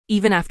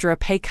Even after a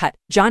pay cut,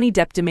 Johnny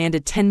Depp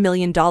demanded $10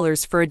 million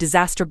for a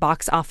disaster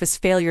box office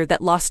failure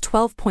that lost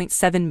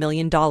 $12.7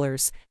 million.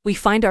 We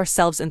find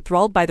ourselves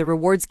enthralled by the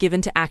rewards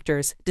given to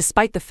actors,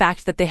 despite the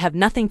fact that they have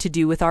nothing to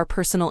do with our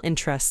personal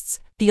interests.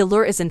 The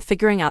allure is in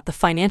figuring out the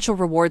financial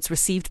rewards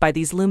received by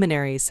these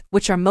luminaries,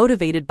 which are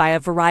motivated by a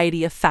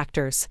variety of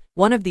factors.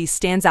 One of these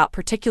stands out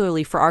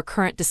particularly for our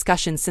current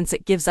discussion since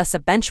it gives us a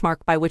benchmark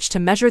by which to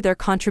measure their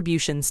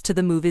contributions to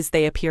the movies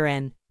they appear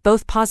in.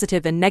 Both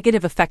positive and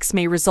negative effects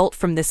may result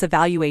from this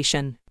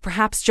evaluation.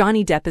 Perhaps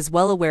Johnny Depp is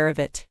well aware of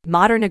it.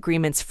 Modern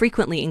agreements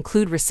frequently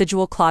include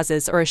residual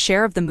clauses or a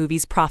share of the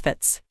movie's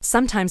profits.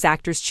 Sometimes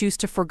actors choose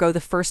to forego the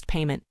first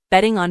payment,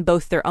 betting on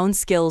both their own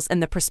skills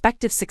and the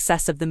prospective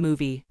success of the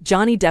movie.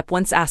 Johnny Depp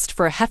once asked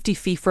for a hefty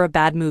fee for a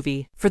bad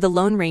movie. For The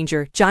Lone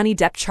Ranger, Johnny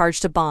Depp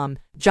charged a bomb.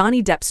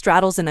 Johnny Depp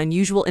straddles an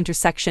unusual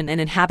intersection and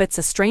inhabits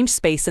a strange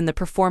space in the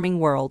performing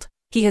world.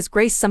 He has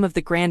graced some of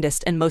the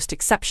grandest and most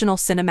exceptional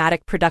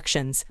cinematic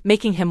productions,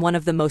 making him one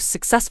of the most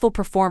successful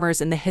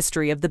performers in the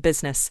history of the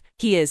business.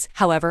 He is,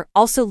 however,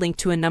 also linked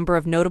to a number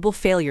of notable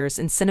failures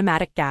and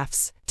cinematic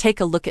gaffes. Take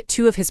a look at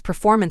two of his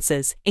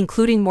performances,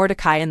 including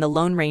Mordecai and The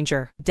Lone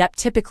Ranger. Depp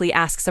typically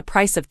asks a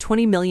price of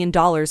 $20 million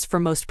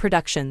for most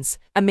productions.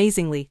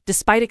 Amazingly,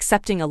 despite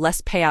accepting a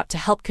less payout to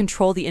help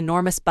control the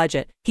enormous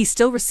budget, he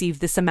still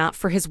received this amount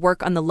for his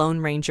work on The Lone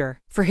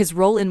Ranger. For his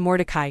role in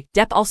Mordecai,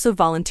 Depp also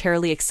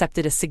voluntarily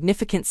accepted a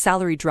significant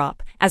salary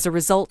drop. As a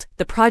result,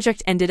 the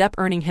project ended up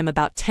earning him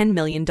about $10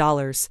 million.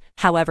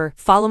 However,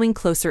 following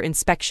closer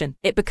inspection,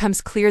 it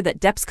becomes clear that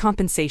Depp's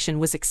compensation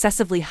was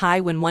excessively high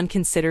when one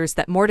considers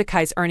that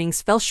Mordecai's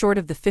earnings fell short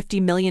of the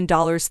 $50 million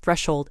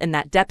threshold and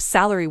that Depp's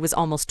salary was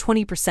almost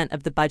 20%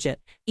 of the budget.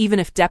 Even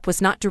if Depp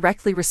was not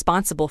directly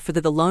responsible for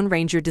the Lone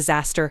Ranger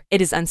disaster,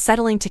 it is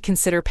unsettling to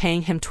consider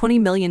paying him $20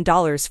 million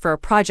for a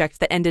project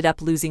that ended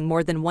up losing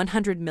more than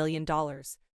 $100 million.